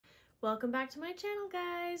Welcome back to my channel,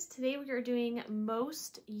 guys. Today we are doing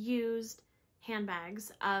most used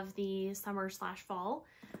handbags of the summer/fall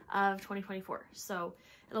of 2024. So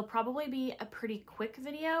it'll probably be a pretty quick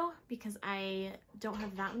video because I don't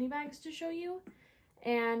have that many bags to show you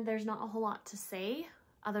and there's not a whole lot to say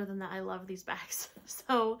other than that I love these bags.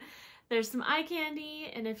 So there's some eye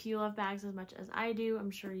candy, and if you love bags as much as I do,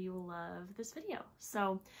 I'm sure you will love this video.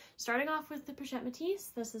 So starting off with the Pochette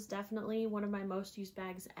Métis, this is definitely one of my most used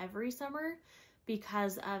bags every summer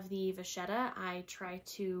because of the vachetta. I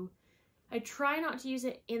try not to use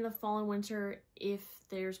it in the fall and winter if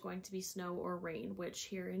there's going to be snow or rain, which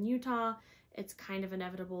here in Utah, it's kind of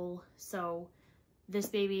inevitable. So this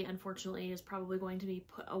baby, unfortunately, is probably going to be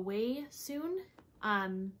put away soon.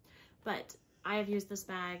 But I have used this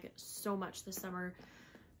bag so much this summer.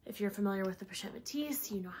 If you're familiar with the Pochette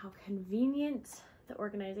Métis, you know how convenient the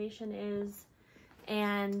organization is,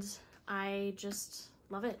 and I just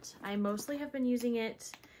love it. I mostly have been using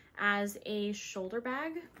it as a shoulder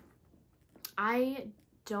bag. I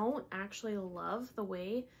don't actually love the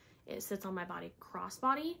way it sits on my body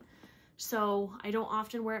crossbody, so I don't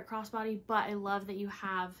often wear it crossbody, but I love that you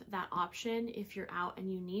have that option. If you're out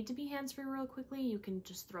and you need to be hands-free real quickly, you can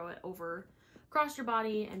just throw it over across your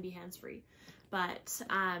body and be hands-free. But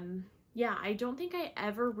yeah, I don't think I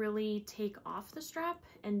ever really take off the strap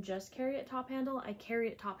and just carry it top handle. I carry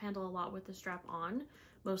it top handle a lot with the strap on,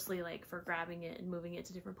 mostly like for grabbing it and moving it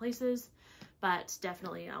to different places, but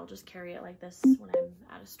definitely I'll just carry it like this when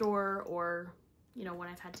I'm at a store, or you know, when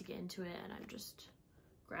I've had to get into it and I'm just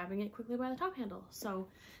grabbing it quickly by the top handle. So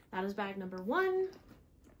that is bag number one.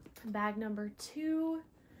 Bag number two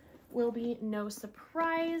will be no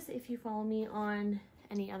surprise if you follow me on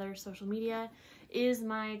any other social media, is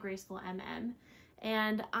my Graceful MM.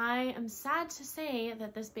 And I am sad to say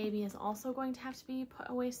that this baby is also going to have to be put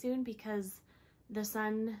away soon because the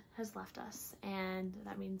sun has left us, and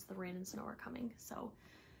that means the rain and snow are coming. So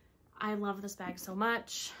I love this bag so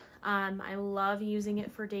much. I love using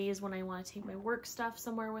it for days when I want to take my work stuff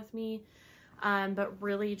somewhere with me, but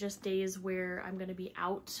really just days where I'm going to be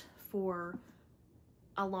out for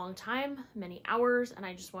a long time, many hours, and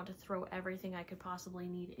I just want to throw everything I could possibly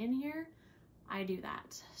need in here. I do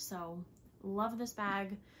that. So love this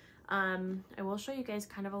bag. I will show you guys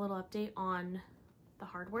kind of a little update on the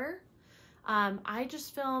hardware. I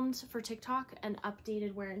just filmed for TikTok an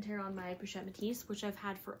updated wear and tear on my Pochette Métis, which I've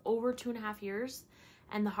had for over 2.5 years,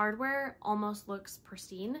 and the hardware almost looks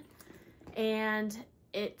pristine, and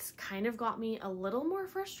it's kind of got me a little more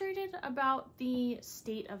frustrated about the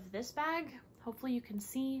state of this bag. Hopefully you can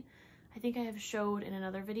see, I think I have showed in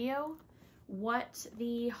another video what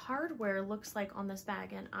the hardware looks like on this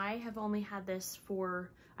bag, and I have only had this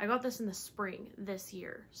I got this in the spring this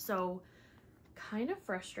year, so kind of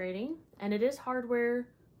frustrating. And it is hardware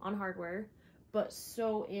on hardware, but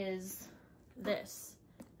so is this,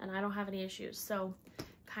 and I don't have any issues, so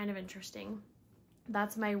kind of interesting.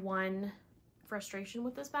 That's my one frustration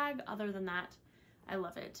with this bag. Other than that, I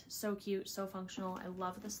love it. So cute, so functional. I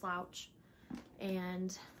love the slouch,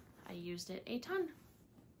 and I used it a ton.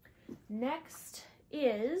 Next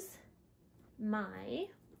is my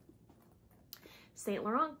Saint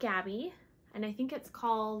Laurent Gabby, and I think it's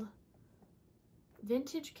called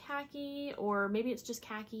Vintage Khaki, or maybe it's just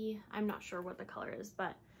khaki. I'm not sure what the color is,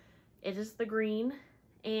 but it is the green,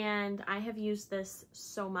 and I have used this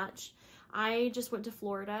so much. I just went to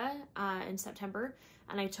Florida in September,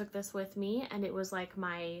 and I took this with me, and it was like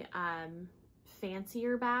my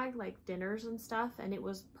fancier bag, like dinners and stuff, and it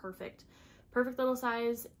was perfect little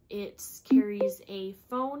size. It carries a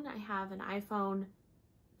phone. I have an iPhone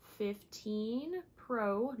 15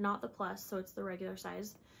 Pro, not the Plus, so it's the regular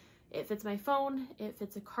size. It fits my phone, it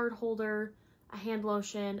fits a card holder, a hand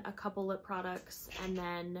lotion, a couple lip products, and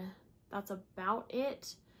then that's about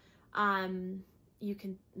it. You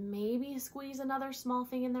can maybe squeeze another small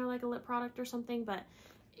thing in there like a lip product or something, but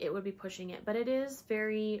it would be pushing it. But it is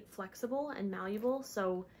very flexible and malleable,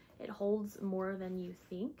 so it holds more than you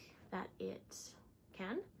think that it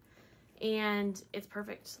can, and it's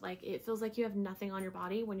perfect. Like, it feels like you have nothing on your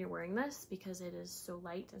body when you're wearing this because it is so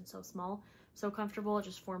light and so small, so comfortable. It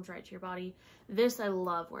just forms right to your body. This I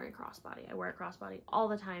love wearing crossbody. I wear it crossbody all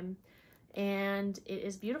the time, and it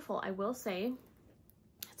is beautiful. I will say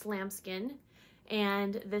it's lambskin,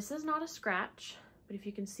 and this is not a scratch, but if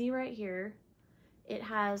you can see right here, it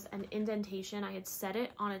has an indentation. I had set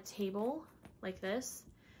it on a table like this,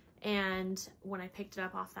 and when I picked it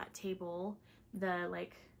up off that table, the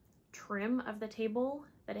like trim of the table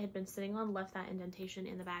that it had been sitting on left that indentation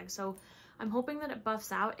in the bag. So I'm hoping that it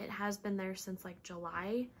buffs out. It has been there since like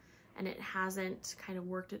July, and it hasn't kind of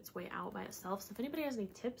worked its way out by itself. So if anybody has any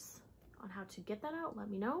tips on how to get that out, let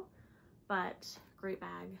me know. But great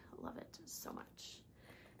bag, love it so much.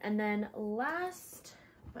 And then last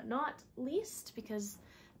but not least, because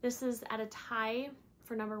this is at a tie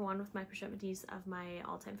for #1 with my Peugeot of my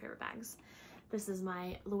all-time favorite bags. This is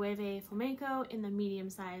my Loewe Flamenco in the medium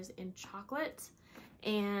size in chocolate.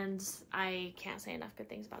 And I can't say enough good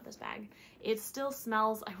things about this bag. It still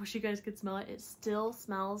smells, I wish you guys could smell it, it still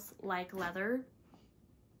smells like leather.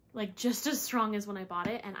 Like just as strong as when I bought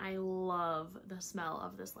it, and I love the smell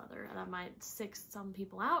of this leather. That might sick some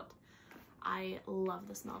people out. I love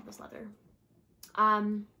the smell of this leather.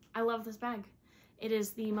 I love this bag. It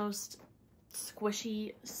is the most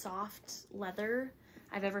squishy, soft leather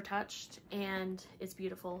I've ever touched, and it's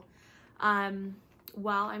beautiful.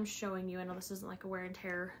 While I'm showing you, I know this isn't like a wear and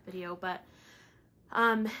tear video, but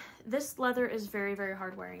this leather is very, very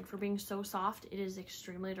hard wearing. For being so soft, it is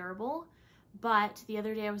extremely durable. But the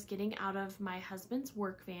other day I was getting out of my husband's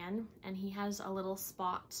work van, and he has a little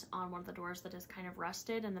spot on one of the doors that is kind of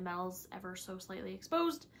rusted and the metal's ever so slightly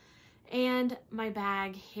exposed. And my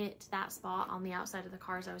bag hit that spot on the outside of the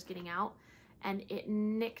car as I was getting out, and it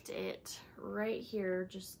nicked it right here,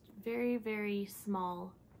 just very, very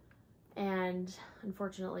small. And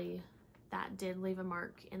unfortunately that did leave a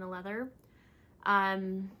mark in the leather.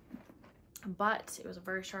 But it was a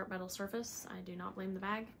very sharp metal surface. I do not blame the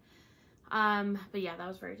bag. But yeah, that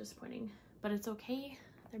was very disappointing, but it's okay.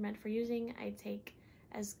 They're meant for using. I take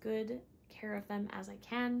as good care of them as I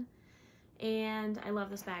can. And I love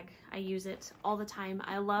this bag. I use it all the time.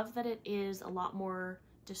 I love that it is a lot more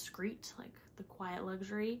discreet, like the quiet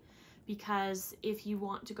luxury, because if you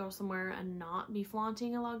want to go somewhere and not be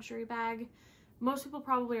flaunting a luxury bag, most people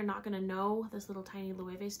probably are not going to know this little tiny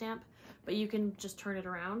Loewe stamp, but you can just turn it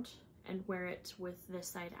around and wear it with this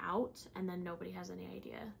side out, and then nobody has any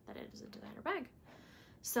idea that it is a designer bag.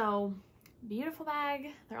 So beautiful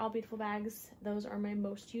bag. They're all beautiful bags. Those are my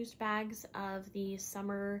most used bags of the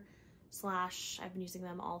summer / I've been using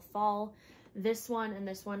them all fall. This one and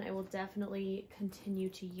this one I will definitely continue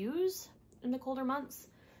to use in the colder months.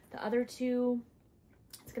 The other two,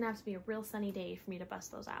 it's gonna have to be a real sunny day for me to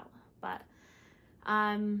bust those out. But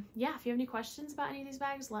yeah, if you have any questions about any of these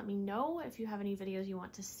bags, let me know. If you have any videos you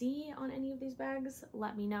want to see on any of these bags,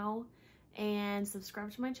 let me know. And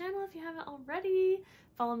subscribe to my channel if you haven't already.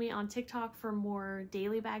 Follow me on TikTok for more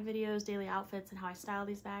daily bag videos, daily outfits, and how I style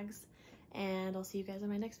these bags. And I'll see you guys in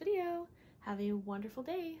my next video. Have a wonderful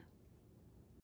day.